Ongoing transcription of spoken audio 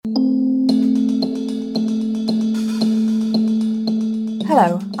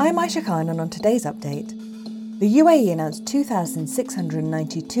Hello, I'm Aisha Khan, and on today's update, the UAE announced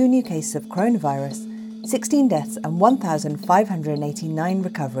 2,692 new cases of coronavirus, 16 deaths and 1,589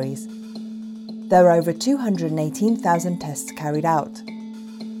 recoveries. There are over 218,000 tests carried out.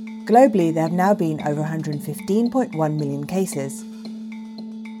 Globally, there have now been over 115.1 million cases.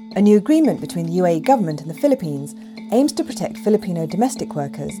 A new agreement between the UAE government and the Philippines aims to protect Filipino domestic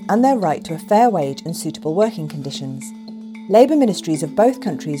workers and their right to a fair wage and suitable working conditions. Labour ministries of both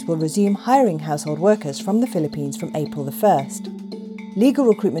countries will resume hiring household workers from the Philippines from April the 1st. Legal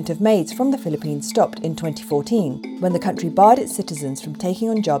recruitment of maids from the Philippines stopped in 2014, when the country barred its citizens from taking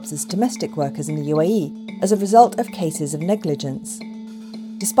on jobs as domestic workers in the UAE as a result of cases of negligence.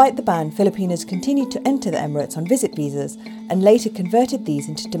 Despite the ban, Filipinos continued to enter the Emirates on visit visas and later converted these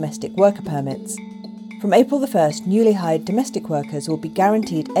into domestic worker permits. From April the 1st, newly hired domestic workers will be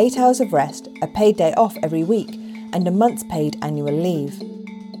guaranteed 8 hours of rest, a paid day off every week, and a month's paid annual leave.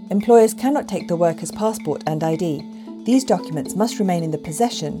 Employers cannot take the worker's passport and ID. These documents must remain in the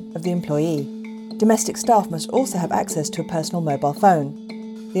possession of the employee. Domestic staff must also have access to a personal mobile phone.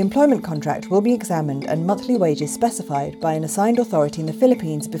 The employment contract will be examined and monthly wages specified by an assigned authority in the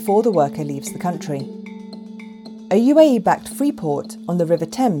Philippines before the worker leaves the country. A UAE-backed free port on the River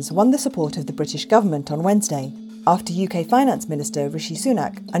Thames won the support of the British government on Wednesday, after UK Finance Minister Rishi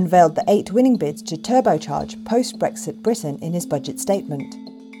Sunak unveiled the 8 winning bids to turbocharge post-Brexit Britain in his budget statement.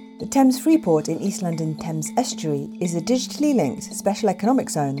 The Thames Freeport in East London Thames Estuary is a digitally linked special economic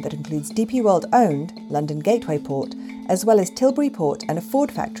zone that includes DP World-owned London Gateway Port, as well as Tilbury Port and a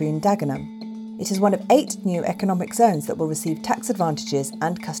Ford factory in Dagenham. It is one of 8 new economic zones that will receive tax advantages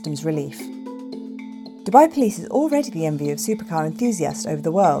and customs relief. Dubai Police is already the envy of supercar enthusiasts over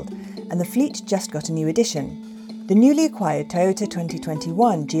the world, and the fleet just got a new addition: the newly acquired Toyota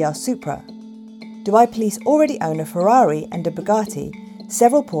 2021 GR Supra. Dubai Police already own a Ferrari and a Bugatti,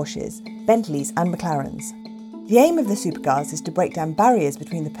 several Porsches, Bentleys and McLarens. The aim of the supercars is to break down barriers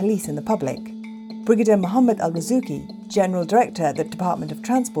between the police and the public. Brigadier Mohammed Al-Razouki, General Director at the Department of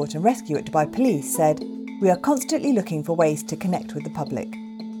Transport and Rescue at Dubai Police, said, "We are constantly looking for ways to connect with the public."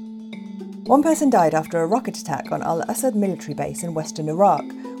 One person died after a rocket attack on Al-Assad military base in western Iraq,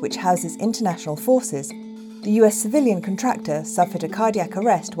 which houses international forces. The US civilian contractor suffered a cardiac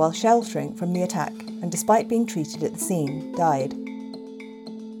arrest while sheltering from the attack and, despite being treated at the scene, died.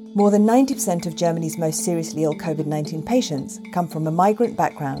 More than 90% of Germany's most seriously ill COVID-19 patients come from a migrant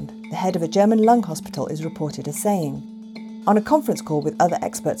background, the head of a German lung hospital is reported as saying. On a conference call with other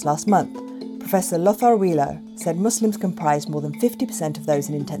experts last month, Professor Lothar Wieler said Muslims comprised more than 50% of those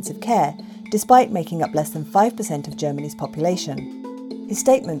in intensive care, despite making up less than 5% of Germany's population. His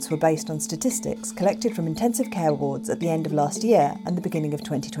statements were based on statistics collected from intensive care wards at the end of last year and the beginning of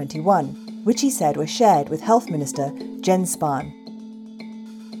 2021, which he said were shared with Health Minister Jens Spahn.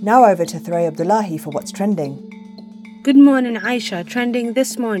 Now over to Thray Abdullahi for what's trending. Good morning, Aisha. Trending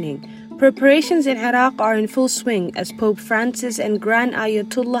this morning. Preparations in Iraq are in full swing as Pope Francis and Grand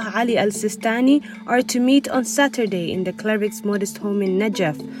Ayatollah Ali al-Sistani are to meet on Saturday in the cleric's modest home in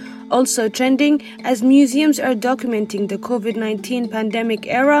Najaf. Also trending, as museums are documenting the COVID-19 pandemic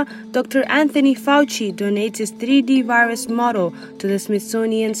era, Dr. Anthony Fauci donates his 3D virus model to the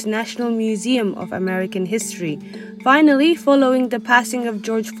Smithsonian's National Museum of American History. Finally, following the passing of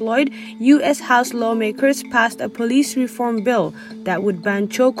George Floyd, U.S. House lawmakers passed a police reform bill that would ban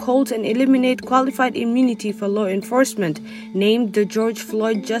chokeholds and eliminate qualified immunity for law enforcement, named the George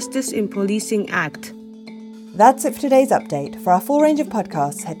Floyd Justice in Policing Act. That's it for today's update. For our full range of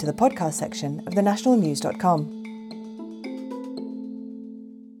podcasts, head to the podcast section of thenationalnews.com.